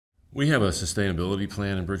We have a sustainability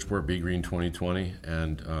plan in Bridgeport, Be Green 2020,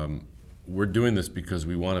 and we're doing this because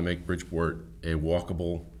we want to make Bridgeport a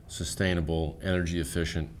walkable, sustainable, energy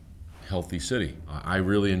efficient, healthy city. I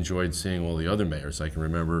really enjoyed seeing all the other mayors. I can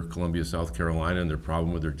remember Columbia, South Carolina, and their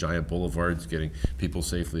problem with their giant boulevards, getting people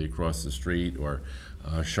safely across the street, or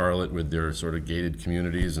Charlotte with their sort of gated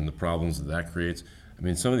communities and the problems that creates. I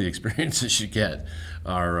mean, some of the experiences you get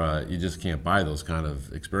are, you just can't buy those kind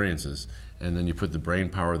of experiences. And then you put the brain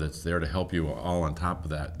power that's there to help you all on top of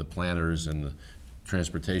that, the planners and the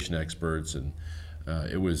transportation experts, and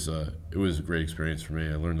it was a great experience for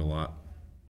me. I learned a lot.